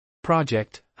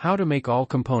Project, How to Make All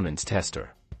Components Tester.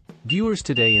 Viewers,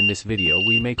 today in this video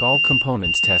we make all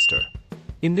components tester.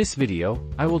 In this video,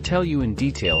 I will tell you in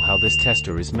detail how this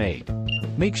tester is made.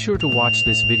 Make sure to watch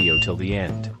this video till the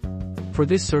end. For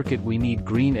this circuit we need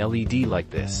green LED like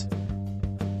this.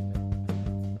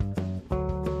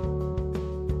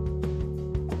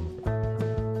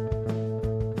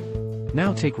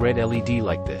 Now take red LED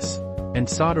like this, and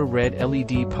solder red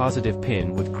LED positive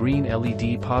pin with green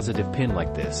LED positive pin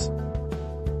like this.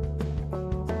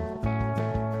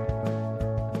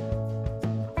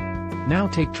 Now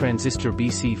take transistor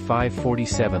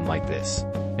BC547 like this,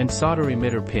 and solder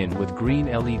emitter pin with green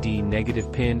LED negative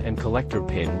pin and collector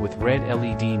pin with red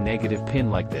LED negative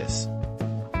pin like this.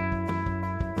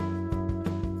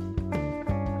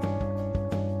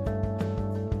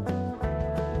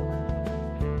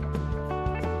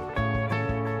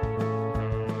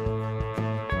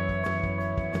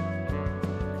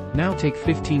 Now take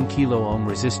 15 kilo ohm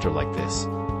resistor like this,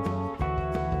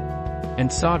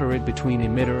 and solder it between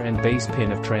emitter and base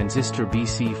pin of transistor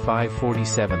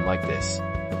BC547 like this.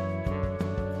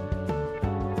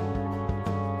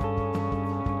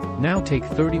 Now take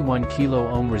 31 kilo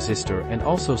ohm resistor and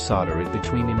also solder it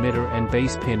between emitter and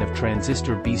base pin of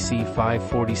transistor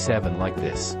BC547 like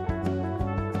this.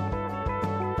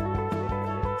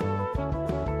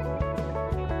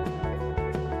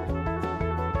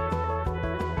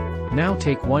 Now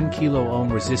take 1 kilo ohm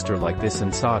resistor like this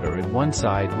and solder it one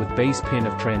side with base pin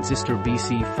of transistor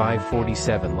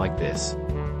BC547 like this.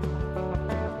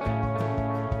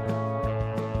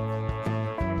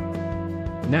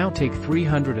 Now take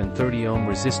 330 ohm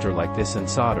resistor like this and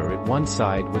solder it one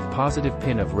side with positive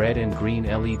pin of red and green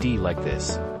LED like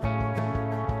this.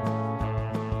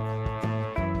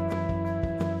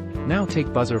 Now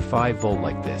take buzzer 5 volt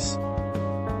like this,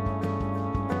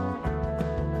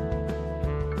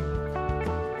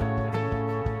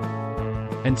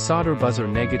 and solder buzzer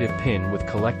negative pin with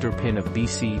collector pin of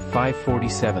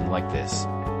BC547 like this.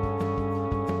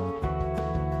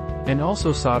 And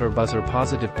also solder buzzer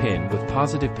positive pin with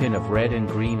positive pin of red and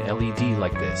green LED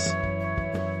like this.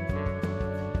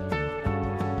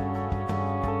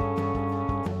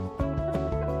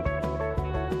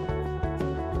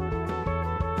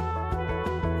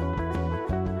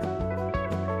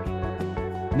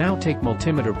 Now take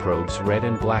multimeter probes red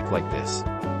and black like this,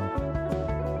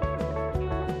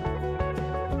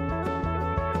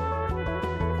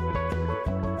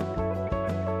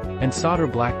 and solder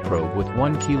black probe with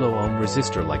 1 kilo ohm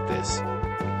resistor like this.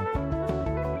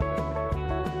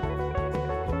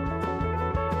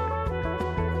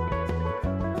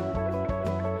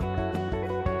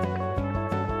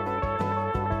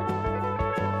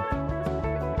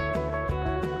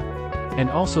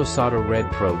 And also solder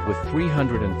red probe with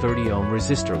 330 ohm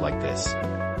resistor like this.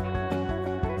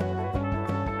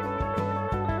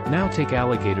 Now take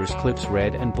Alligators clips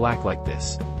red and black like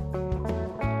this.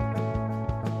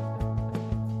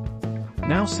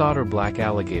 Now solder black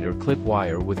alligator clip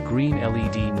wire with green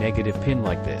LED negative pin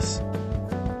like this.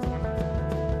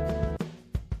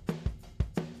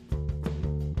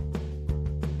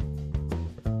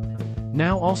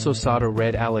 Now also solder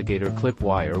red alligator clip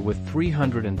wire with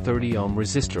 330 ohm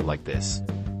resistor like this.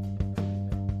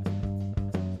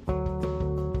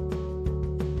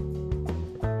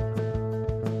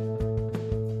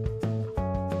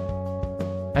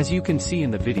 As you can see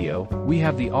in the video, we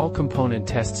have the all component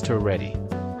tester ready.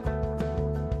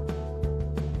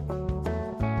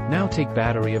 Now take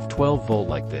battery of 12 volt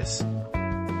like this.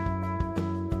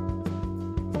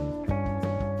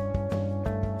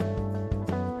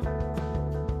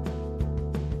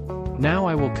 Now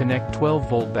I will connect 12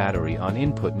 volt battery on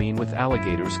input mean with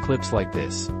alligators clips like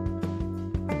this.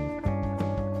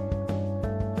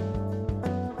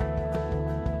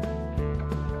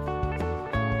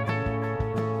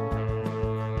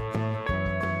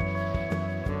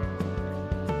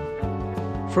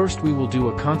 First we will do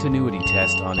a continuity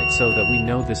test on it so that we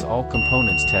know this all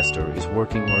components tester is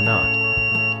working or not.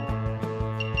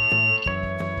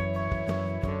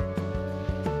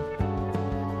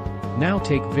 Now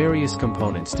take various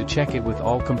components to check it with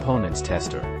all components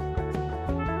tester.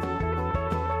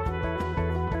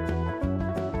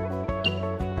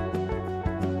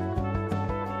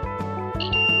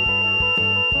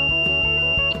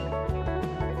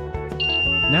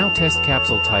 Now test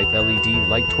capsule type LED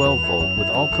light 12 volt with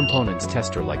all components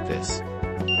tester like this.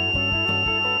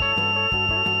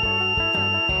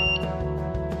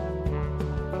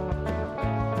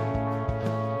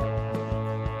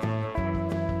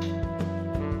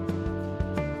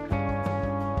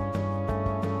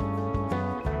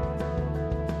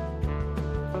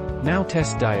 Now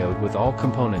test diode with all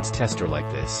components tester like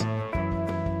this.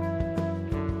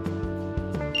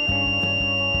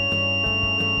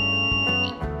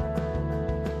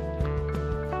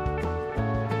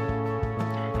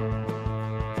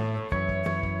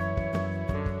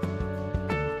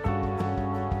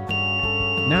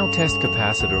 Now test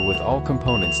capacitor with all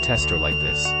components tester like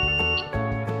this.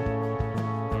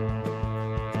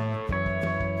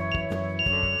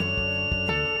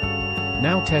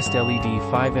 Now test LED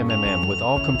 5mm with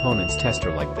all components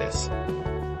tester like this.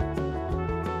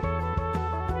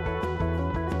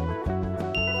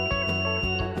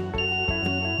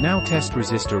 Now test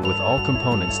resistor with all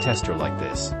components tester like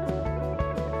this.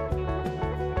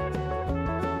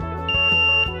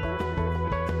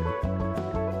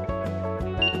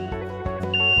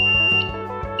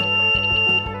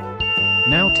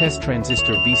 Now test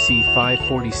transistor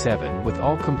BC547 with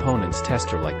all components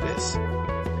tester like this.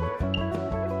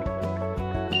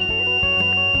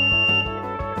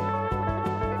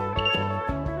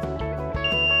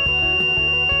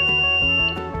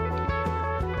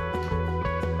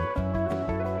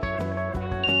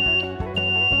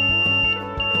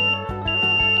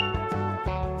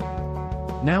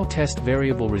 Now test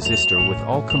variable resistor with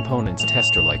all components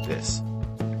tester like this.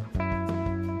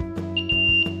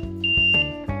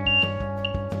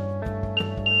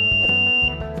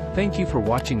 Thank you for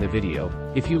watching the video.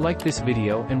 If you like this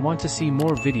video and want to see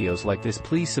more videos like this,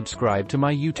 please subscribe to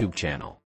my YouTube channel.